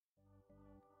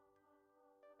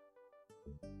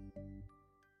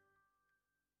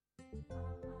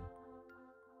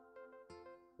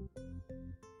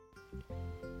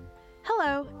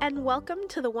Hello, and welcome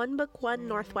to the One Book One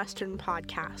Northwestern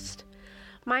podcast.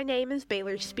 My name is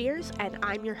Baylor Spears, and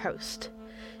I'm your host.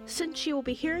 Since you will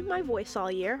be hearing my voice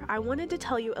all year, I wanted to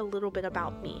tell you a little bit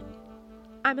about me.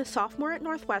 I'm a sophomore at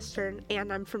Northwestern,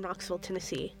 and I'm from Knoxville,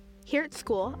 Tennessee. Here at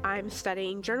school, I'm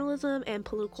studying journalism and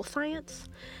political science.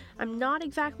 I'm not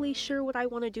exactly sure what I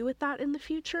want to do with that in the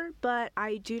future, but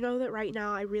I do know that right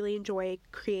now I really enjoy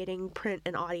creating print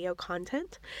and audio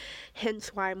content,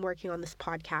 hence why I'm working on this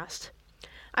podcast.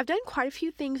 I've done quite a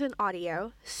few things in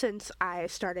audio since I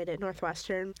started at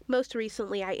Northwestern. Most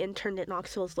recently, I interned at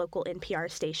Knoxville's local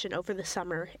NPR station over the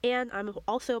summer, and I'm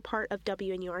also a part of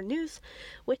WNUR News,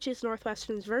 which is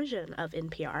Northwestern's version of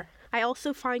NPR. I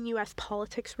also find U.S.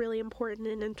 politics really important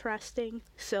and interesting,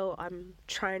 so I'm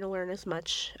trying to learn as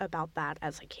much about that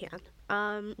as I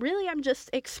can. Really, I'm just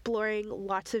exploring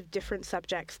lots of different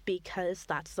subjects because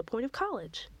that's the point of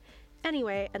college.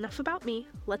 Anyway, enough about me.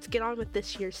 Let's get on with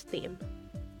this year's theme.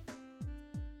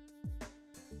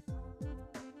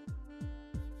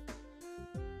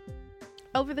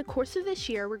 Over the course of this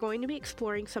year, we're going to be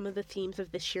exploring some of the themes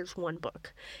of this year's one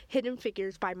book, Hidden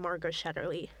Figures by Margot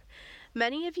Shetterly.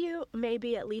 Many of you may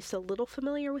be at least a little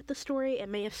familiar with the story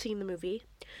and may have seen the movie.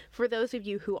 For those of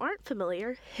you who aren't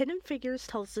familiar, Hidden Figures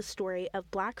tells the story of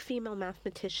Black female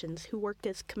mathematicians who worked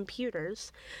as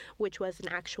computers, which was an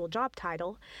actual job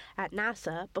title, at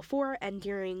NASA before and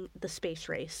during the space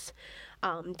race,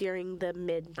 during the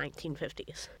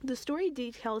mid-1950s. The story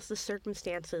details the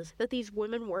circumstances that these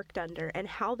women worked under and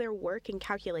how their work and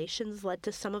calculations led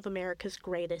to some of America's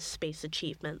greatest space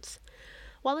achievements.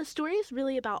 While the story is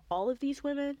really about all of these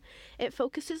women, it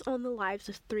focuses on the lives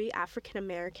of three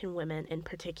African-American women in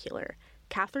particular,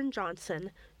 Katherine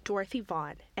Johnson, Dorothy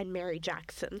Vaughan, and Mary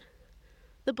Jackson.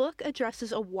 The book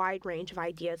addresses a wide range of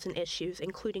ideas and issues,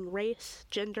 including race,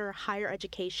 gender, higher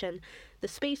education, the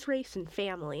space race, and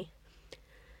family.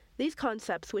 These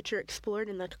concepts, which are explored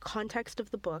in the context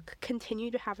of the book, continue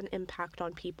to have an impact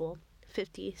on people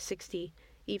 50, 60,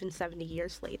 even 70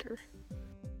 years later.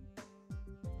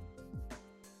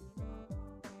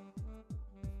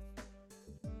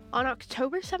 On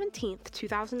October 17,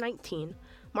 2019,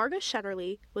 Margot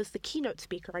Shetterly was the keynote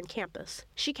speaker on campus.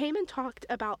 She came and talked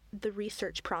about the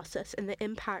research process and the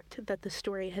impact that the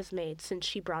story has made since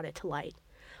she brought it to light.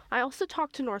 I also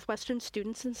talked to Northwestern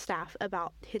students and staff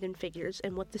about Hidden Figures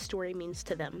and what the story means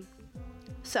to them.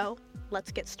 So,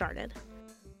 let's get started.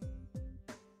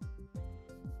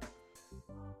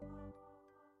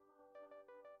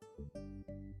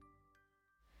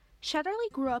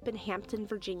 Shetterly grew up in Hampton,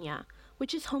 Virginia,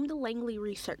 which is home to Langley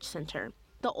Research Center,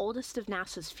 the oldest of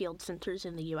NASA's field centers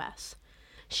in the U.S.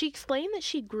 She explained that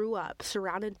she grew up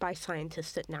surrounded by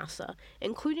scientists at NASA,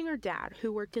 including her dad,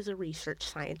 who worked as a research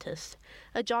scientist,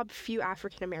 a job few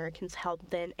African Americans held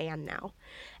then and now.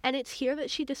 And it's here that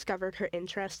she discovered her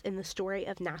interest in the story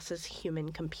of NASA's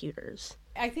human computers.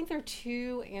 I think there are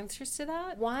two answers to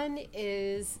that. One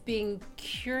is being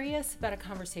curious about a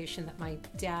conversation that my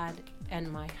dad and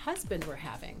my husband were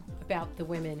having about the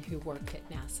women who work at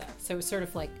NASA. So it was sort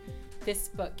of like this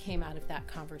book came out of that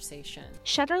conversation.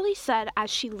 Shetterly said as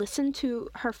she listened to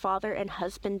her father and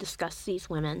husband discuss these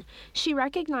women, she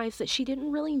recognized that she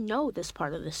didn't really know this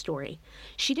part of the story.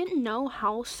 She didn't know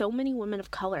how so many women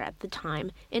of color at the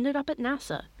time ended up at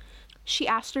NASA. She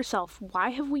asked herself, why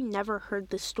have we never heard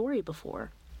this story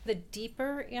before? The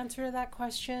deeper answer to that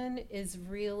question is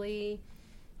really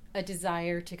a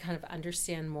desire to kind of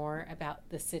understand more about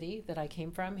the city that I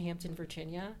came from, Hampton,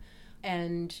 Virginia,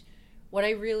 and what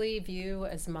I really view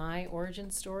as my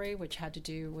origin story, which had to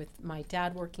do with my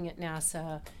dad working at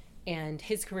NASA and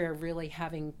his career really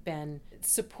having been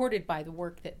supported by the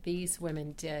work that these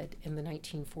women did in the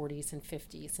 1940s and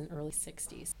 50s and early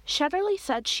 60s. Shetterly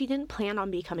said she didn't plan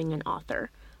on becoming an author,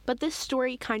 but this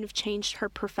story kind of changed her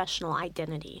professional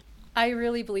identity. I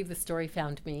really believe the story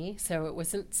found me, so it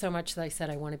wasn't so much that I said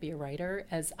I want to be a writer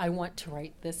as I want to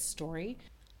write this story.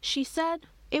 She said,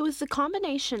 it was the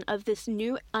combination of this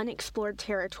new unexplored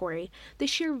territory, the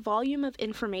sheer volume of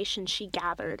information she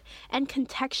gathered, and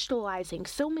contextualizing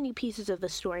so many pieces of the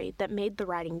story that made the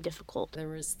writing difficult. There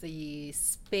was the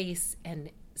space and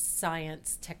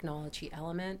science technology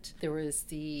element. There was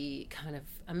the kind of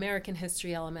American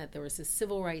history element. There was the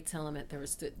civil rights element. There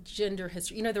was the gender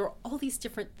history. You know, there were all these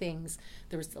different things.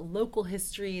 There was the local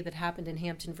history that happened in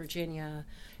Hampton, Virginia.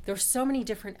 There were so many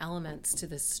different elements to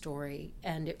this story,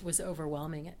 and it was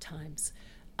overwhelming at times.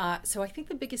 So I think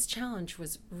the biggest challenge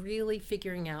was really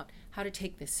figuring out how to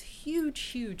take this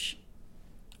huge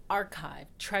archive,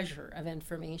 treasure of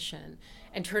information,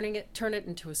 and turn it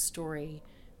into a story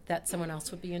that someone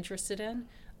else would be interested in,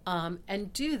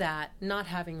 and do that not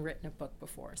having written a book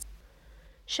before.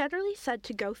 Shetterly said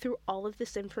to go through all of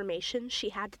this information, she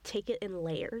had to take it in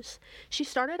layers. She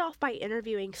started off by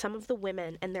interviewing some of the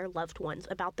women and their loved ones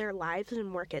about their lives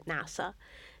and work at NASA.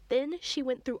 Then she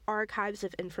went through archives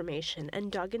of information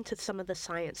and dug into some of the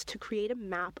science to create a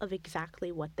map of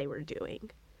exactly what they were doing.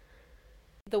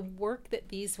 The work that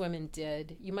these women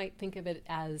did, you might think of it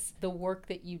as the work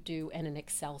that you do in an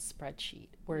Excel spreadsheet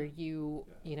where you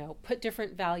put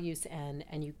different values in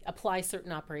and you apply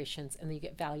certain operations and then you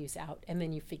get values out and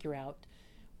then you figure out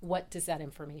what does that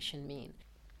information mean.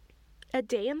 A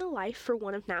day in the life for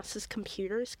one of NASA's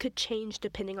computers could change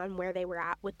depending on where they were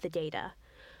at with the data.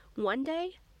 One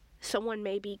day, someone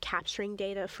may be capturing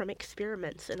data from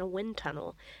experiments in a wind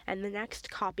tunnel, and the next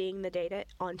copying the data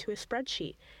onto a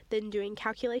spreadsheet, then doing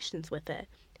calculations with it.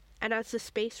 And as the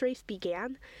space race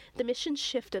began, the mission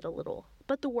shifted a little,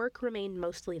 but the work remained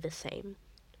mostly the same.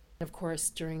 Of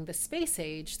course, during the space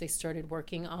age, they started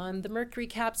working on the Mercury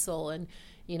capsule, and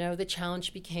the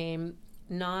challenge became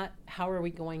not how are we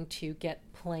going to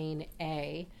get plane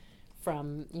A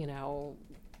from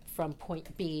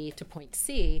point B to point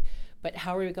C, but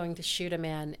how are we going to shoot a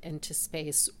man into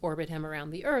space, orbit him around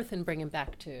the Earth, and bring him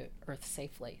back to Earth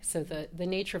safely? So the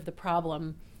nature of the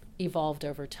problem evolved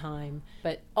over time,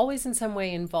 but always in some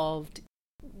way involved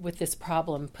with this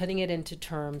problem, putting it into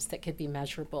terms that could be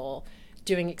measurable,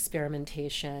 doing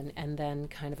experimentation, and then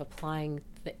kind of applying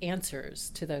the answers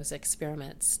to those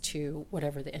experiments to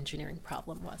whatever the engineering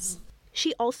problem was.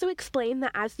 She also explained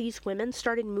that as these women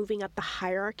started moving up the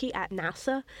hierarchy at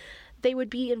NASA, they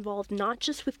would be involved not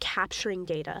just with capturing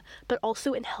data, but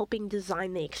also in helping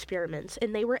design the experiments,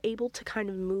 and they were able to kind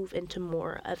of move into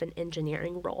more of an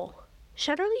engineering role.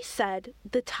 Shetterly said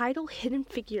the title Hidden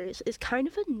Figures is kind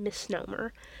of a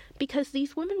misnomer, because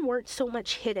these women weren't so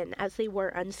much hidden as they were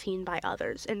unseen by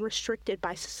others and restricted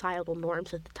by societal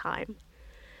norms at the time.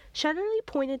 Shetterly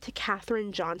pointed to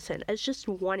Katherine Johnson as just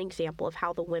one example of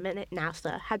how the women at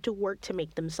NASA had to work to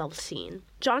make themselves seen.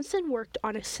 Johnson worked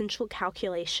on essential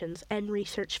calculations and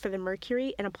research for the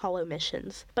Mercury and Apollo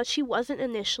missions, but she wasn't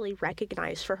initially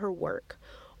recognized for her work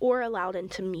or allowed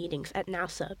into meetings at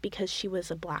NASA because she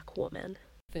was a Black woman.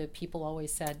 The people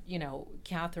always said,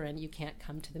 Katherine, you can't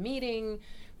come to the meeting.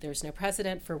 There's no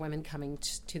precedent for women coming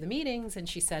to the meetings. And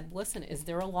she said, listen, is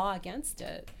there a law against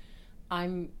it?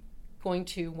 I'm going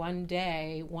to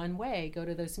one way go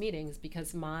to those meetings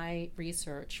because my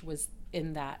research was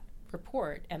in that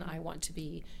report and I want to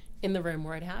be in the room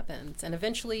where it happens. And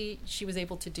eventually she was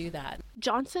able to do that.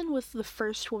 Johnson was the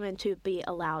first woman to be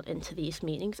allowed into these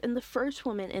meetings and the first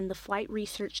woman in the Flight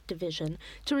Research Division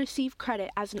to receive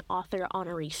credit as an author on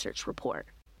a research report.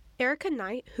 Erica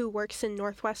Knight, who works in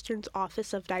Northwestern's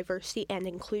Office of Diversity and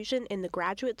Inclusion in the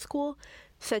graduate school,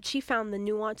 said she found the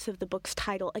nuance of the book's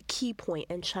title a key point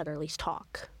in Shetterly's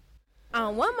talk.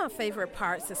 One of my favorite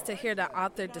parts is to hear the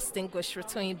author distinguish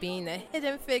between being a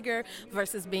hidden figure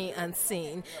versus being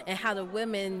unseen, and how the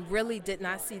women really did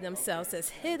not see themselves as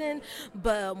hidden,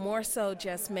 but more so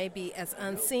just maybe as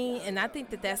unseen. And I think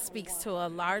that speaks to a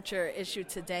larger issue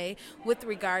today with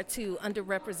regard to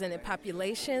underrepresented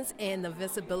populations and the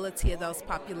visibility of those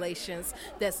populations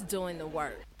that's doing the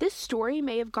work. This story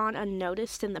may have gone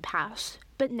unnoticed in the past,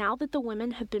 but now that the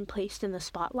women have been placed in the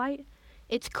spotlight,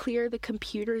 it's clear the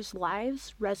computer's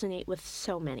lives resonate with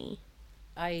so many.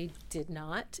 I did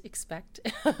not expect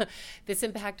this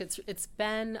impact. It's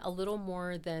been a little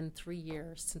more than 3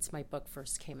 years since my book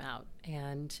first came out.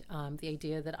 And the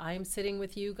idea that I'm sitting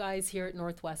with you guys here at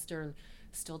Northwestern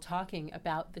still talking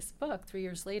about this book 3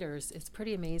 years later is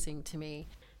pretty amazing to me.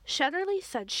 Shetterly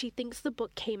said she thinks the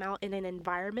book came out in an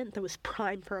environment that was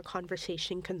primed for a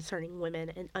conversation concerning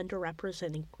women and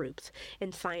underrepresented groups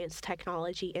in science,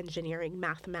 technology, engineering,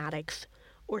 mathematics,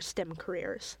 or STEM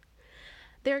careers.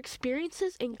 Their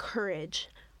experiences and courage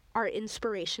are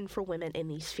inspiration for women in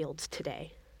these fields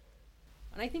today.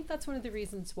 And I think that's one of the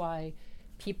reasons why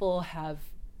people have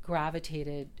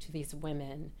gravitated to these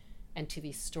women and to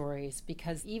these stories,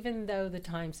 because even though the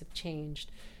times have changed,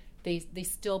 they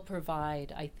still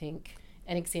provide, I think,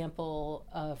 an example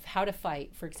of how to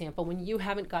fight, for example, when you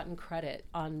haven't gotten credit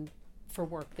for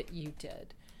work that you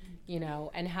did,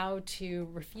 and how to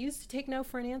refuse to take no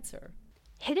for an answer.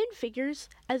 Hidden Figures,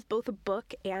 as both a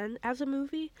book and as a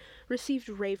movie, received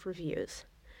rave reviews.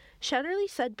 Shetterly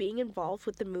said being involved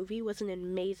with the movie was an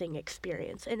amazing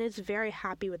experience and is very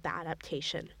happy with the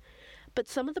adaptation. But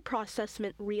some of the process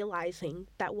meant realizing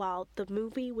that while the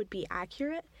movie would be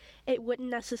accurate, it wouldn't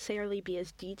necessarily be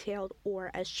as detailed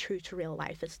or as true to real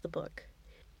life as the book.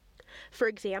 For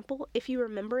example, if you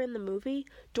remember in the movie,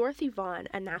 Dorothy Vaughan,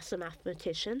 a NASA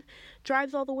mathematician,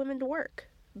 drives all the women to work.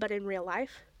 But in real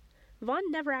life,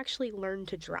 Vaughan never actually learned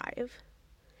to drive.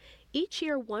 Each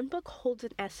year, One Book holds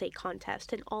an essay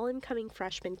contest, and all incoming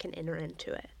freshmen can enter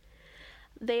into it.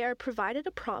 They are provided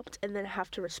a prompt and then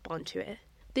have to respond to it.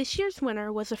 This year's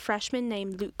winner was a freshman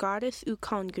named Lutgardis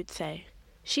Ukongutse.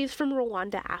 She is from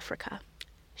Rwanda, Africa.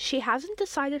 She hasn't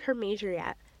decided her major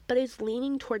yet, but is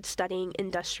leaning towards studying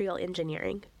industrial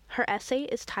engineering. Her essay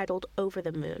is titled Over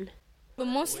the Moon. But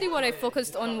mostly what I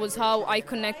focused on was how I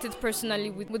connected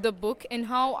personally with the book and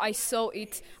how I saw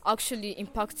it actually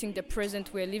impacting the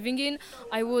present we're living in.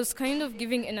 I was kind of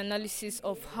giving an analysis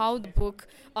of how the book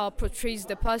portrays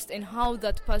the past and how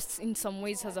that past in some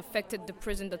ways has affected the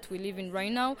present that we live in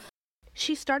right now.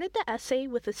 She started the essay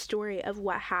with a story of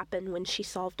what happened when she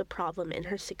solved a problem in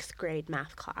her 6th grade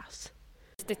math class.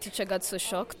 The teacher got so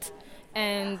shocked,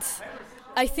 and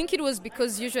I think it was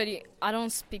because usually I don't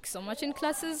speak so much in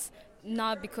classes,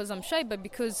 not because I'm shy, but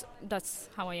because that's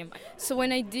how I am. So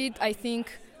when I did, I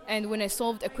think, and when I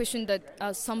solved a question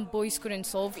that some boys couldn't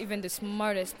solve, even the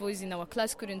smartest boys in our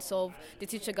class couldn't solve, the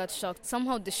teacher got shocked.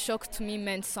 Somehow the shock to me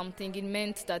meant something. It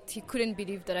meant that he couldn't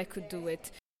believe that I could do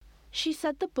it. She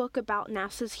said the book about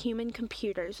NASA's human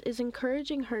computers is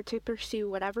encouraging her to pursue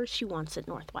whatever she wants at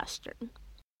Northwestern.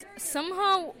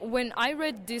 Somehow, when I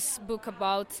read this book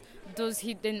about those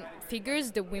hidden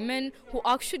figures, the women who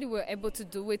actually were able to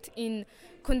do it in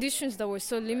conditions that were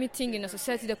so limiting in a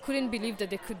society that couldn't believe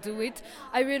that they could do it,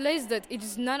 I realized that it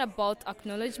is not about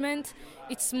acknowledgement,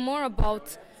 it's more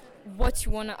about what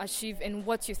you want to achieve and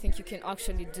what you think you can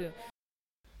actually do.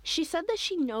 She said that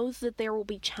she knows that there will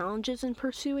be challenges in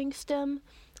pursuing STEM,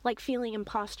 like feeling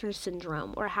imposter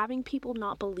syndrome or having people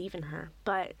not believe in her,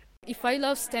 but if I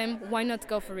love STEM, why not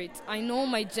go for it? I know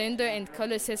my gender and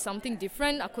color says something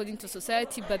different according to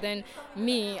society, but then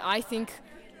me, I think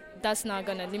that's not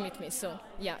gonna limit me. So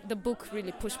yeah, the book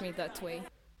really pushed me that way.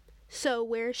 So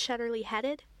where's Shetterly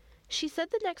headed? She said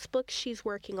the next book she's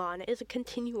working on is a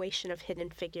continuation of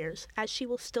Hidden Figures, as she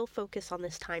will still focus on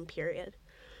this time period.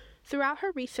 Throughout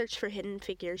her research for Hidden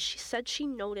Figures, she said she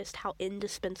noticed how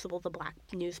indispensable the black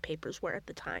newspapers were at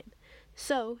the time.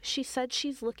 So, she said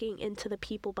she's looking into the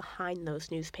people behind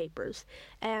those newspapers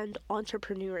and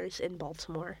entrepreneurs in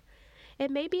Baltimore.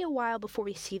 It may be a while before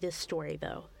we see this story,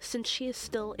 though, since she is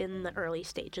still in the early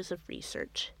stages of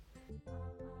research.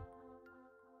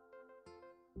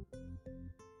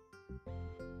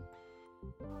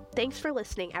 Thanks for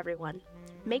listening, everyone.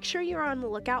 Make sure you're on the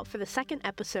lookout for the second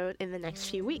episode in the next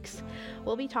few weeks.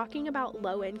 We'll be talking about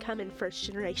low-income and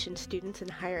first-generation students in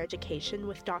higher education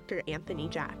with Dr. Anthony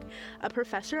Jack, a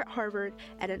professor at Harvard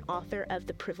and an author of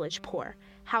The Privileged Poor,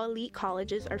 How Elite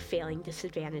Colleges Are Failing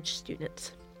Disadvantaged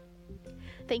Students.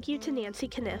 Thank you to Nancy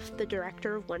Kniff, the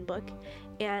director of One Book,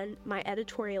 and my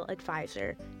editorial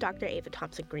advisor, Dr. Ava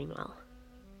Thompson-Greenwell.